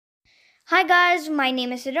Hi guys, my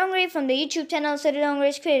name is Sidongri from the YouTube channel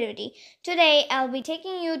Sidongri's Creativity. Today I'll be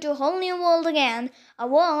taking you to a whole new world again, a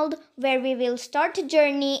world where we will start a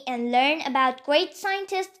journey and learn about great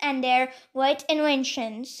scientists and their great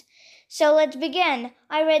inventions. So let's begin.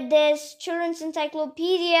 I read this children's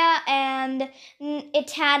encyclopedia and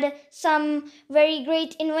it had some very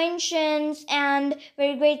great inventions and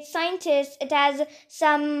very great scientists. It has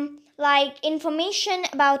some information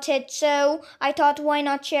about it, so I thought why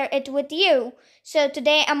not share it with you. So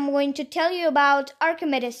today I'm going to tell you about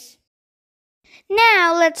Archimedes.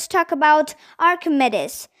 Now let's talk about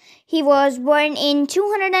Archimedes. He was born in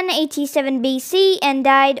 287 BC and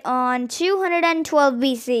died on 212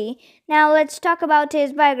 BC. Now let's talk about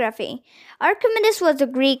his biography. Archimedes was a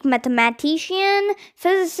Greek mathematician,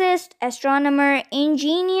 physicist, astronomer,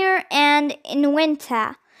 engineer, and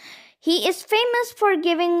inventor. He is famous for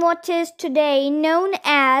giving what is today known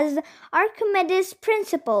as Archimedes'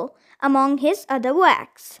 principle among his other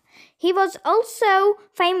works. He was also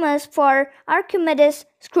famous for Archimedes'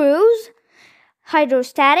 screws,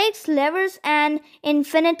 hydrostatics, levers, and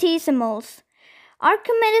infinitesimals.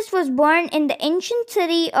 Archimedes was born in the ancient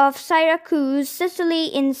city of Syracuse, Sicily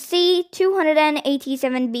in c.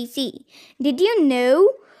 287 BC. Did you know?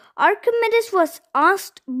 Archimedes was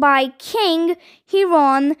asked by King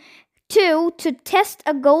Hieron to test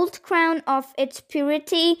a gold crown of its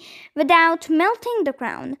purity without melting the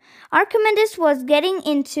crown. Archimedes was getting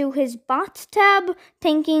into his bathtub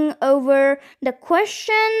thinking over the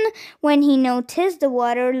question when he noticed the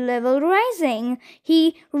water level rising.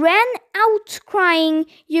 He ran out crying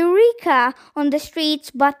Eureka on the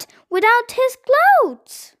streets but without his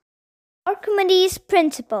clothes. Archimedes'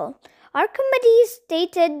 principle. Archimedes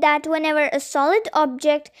stated that whenever a solid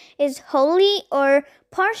object is wholly or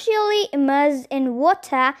partially immersed in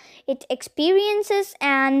water, it experiences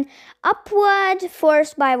an upward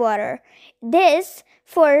force by water. This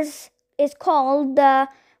force is called the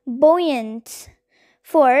buoyant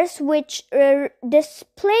force, which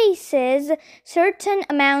displaces certain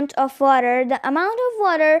amount of water. The amount of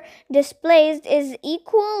water displaced is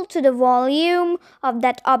equal to the volume of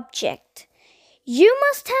that object. You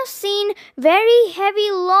must have seen very heavy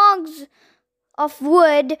logs of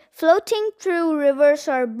wood floating through rivers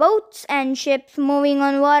or boats and ships moving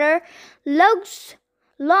on water. Logs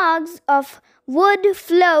of wood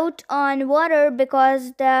float on water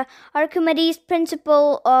because the Archimedes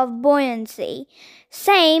principle of buoyancy.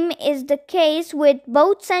 Same is the case with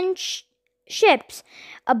boats and ships.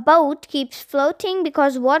 A boat keeps floating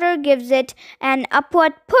because water gives it an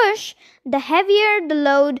upward push. The heavier the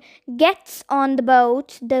load gets on the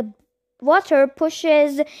boat, the water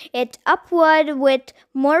pushes it upward with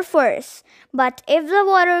more force. But if the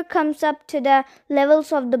water comes up to the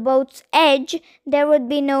levels of the boat's edge, there would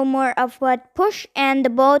be no more upward push and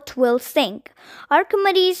the boat will sink.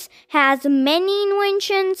 Archimedes has many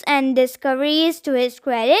inventions and discoveries to his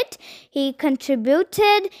credit. He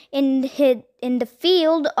contributed in the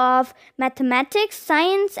field of mathematics,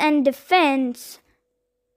 science, and defense.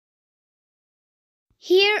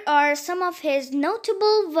 Here are some of his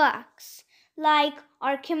notable works, like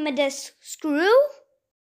Archimedes' screw,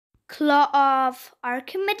 Claw of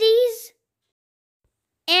Archimedes,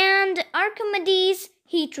 and Archimedes'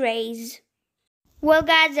 heat rays. Well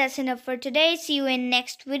guys, that's enough for today. See you in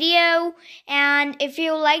next video. And if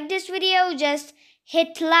you like this video, just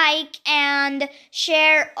hit like and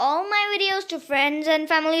share all my videos to friends and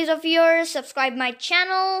families of yours. Subscribe my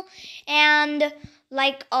channel and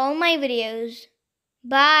like all my videos.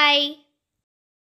 Bye.